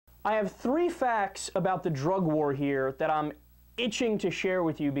I have 3 facts about the drug war here that I'm itching to share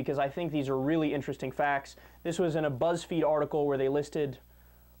with you because I think these are really interesting facts. This was in a BuzzFeed article where they listed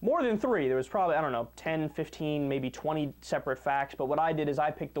more than 3. There was probably, I don't know, 10, 15, maybe 20 separate facts. But what I did is I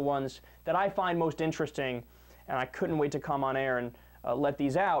picked the ones that I find most interesting, and I couldn't wait to come on air and let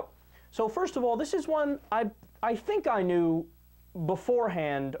these out. So first of all, this is one I think I knew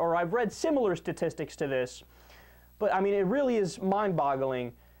beforehand, or I've read similar statistics to this. But I mean, it really is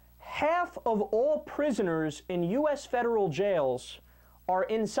mind-boggling. Half of all prisoners in U.S. federal jails are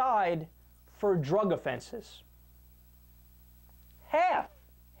inside for drug offenses. Half.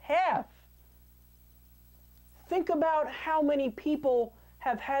 Think about how many people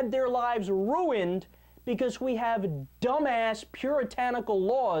have had their lives ruined because we have dumbass puritanical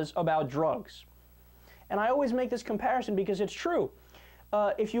laws about drugs. And I always make this comparison because it's true.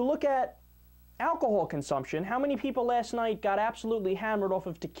 If you look at alcohol consumption, how many people last night got absolutely hammered off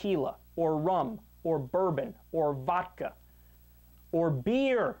of tequila or rum or bourbon or vodka or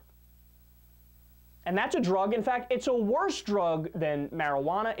beer? And that's a drug. In fact, it's a worse drug than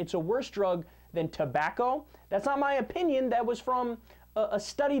marijuana. It's a worse drug than tobacco. That's not my opinion. That was from a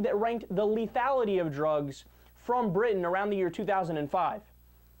study that ranked the lethality of drugs from Britain around the year 2005.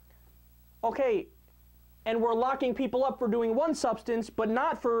 Okay, and we're locking people up for doing one substance, but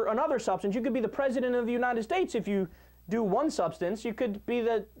not for another substance. You could be the president of the United States if you do one substance. You could be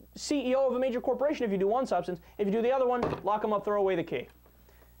the CEO of a major corporation if you do one substance. If you do the other one, lock them up, throw away the key.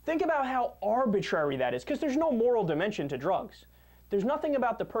 Think about how arbitrary that is, because there's no moral dimension to drugs. There's nothing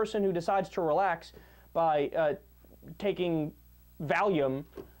about the person who decides to relax by taking Valium.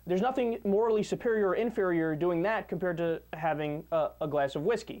 There's nothing morally superior or inferior doing that compared to having a glass of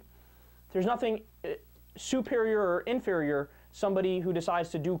whiskey. There's nothing superior or inferior somebody who decides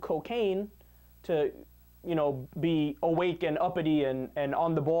to do cocaine to, you know, be awake and uppity and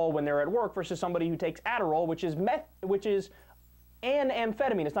on the ball when they're at work versus somebody who takes Adderall, which is an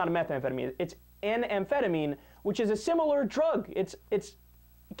amphetamine. It's not a methamphetamine. It's an amphetamine, which is a similar drug. It's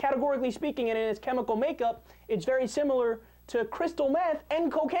categorically speaking, and in its chemical makeup, it's very similar to crystal meth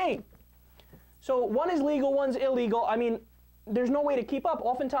and cocaine. So one is legal, one's illegal. I mean, there's no way to keep up.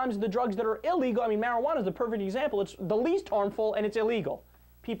 Oftentimes the drugs that are illegal, I mean, marijuana is the perfect example. It's the least harmful and it's illegal.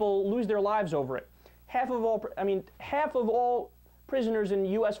 People lose their lives over it. Half of all prisoners in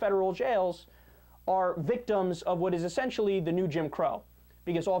U.S. federal jails are victims of what is essentially the new Jim Crow,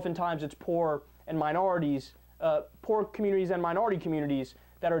 because oftentimes it's poor and minorities, poor communities and minority communities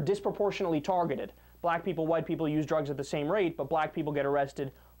that are disproportionately targeted. Black people, white people use drugs at the same rate, but black people get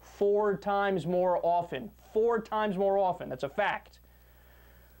arrested 4 times more often. 4 times more often. That's a fact.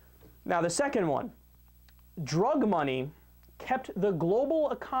 Now, the second one. Drug money kept the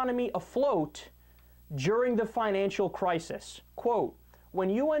global economy afloat during the financial crisis. Quote, when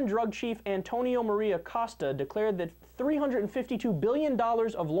UN drug chief Antonio Maria Costa declared that $352 billion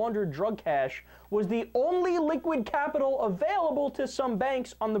of laundered drug cash was the only liquid capital available to some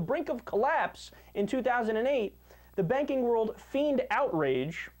banks on the brink of collapse in 2008, the banking world feigned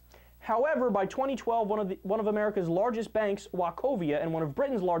outrage. However, by 2012, one of America's largest banks, Wachovia, and one of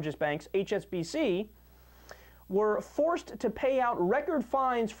Britain's largest banks, HSBC, were forced to pay out record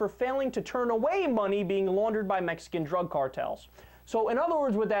fines for failing to turn away money being laundered by Mexican drug cartels. So in other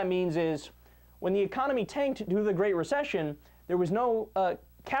words, what that means is when the economy tanked due to the Great Recession, there was no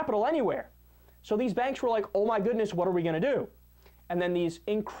capital anywhere. So these banks were like, oh my goodness, what are we going to do? And then these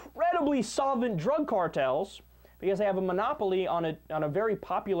incredibly solvent drug cartels, because they have a monopoly on a very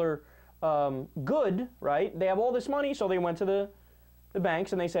popular good, right? They have all this money, so they went to the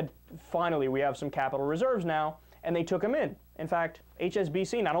banks and they said, finally, we have some capital reserves now, and they took them in. In fact,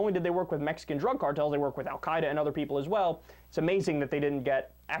 HSBC, not only did they work with Mexican drug cartels, they worked with Al-Qaeda and other people as well. It's amazing that they didn't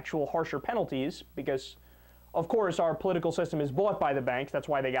get actual harsher penalties because, of course, our political system is bought by the banks. That's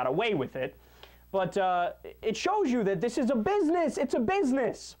why they got away with it. But it shows you that this is a business. It's a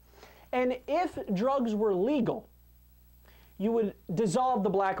business. And if drugs were legal, you would dissolve the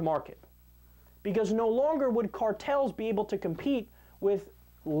black market because no longer would cartels be able to compete with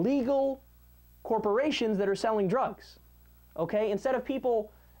legal corporations that are selling drugs. Okay, instead of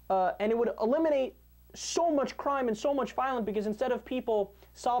people, and it would eliminate so much crime and so much violence because instead of people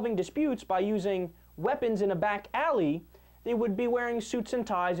solving disputes by using weapons in a back alley, they would be wearing suits and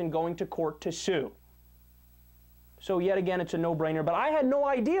ties and going to court to sue. So yet again, it's a no-brainer. But I had no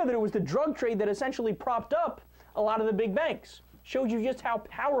idea that it was the drug trade that essentially propped up a lot of the big banks. Showed you just how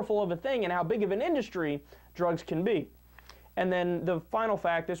powerful of a thing and how big of an industry drugs can be. And then the final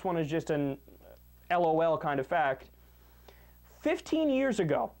fact, this one is just an LOL kind of fact. 15 years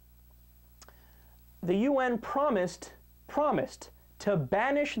ago, the UN promised to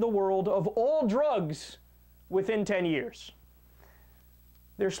banish the world of all drugs within 10 years.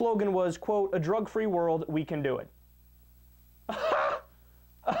 Their slogan was, quote, "A drug-free world, we can do it."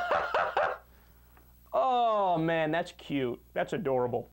 Oh, man, that's cute. That's adorable.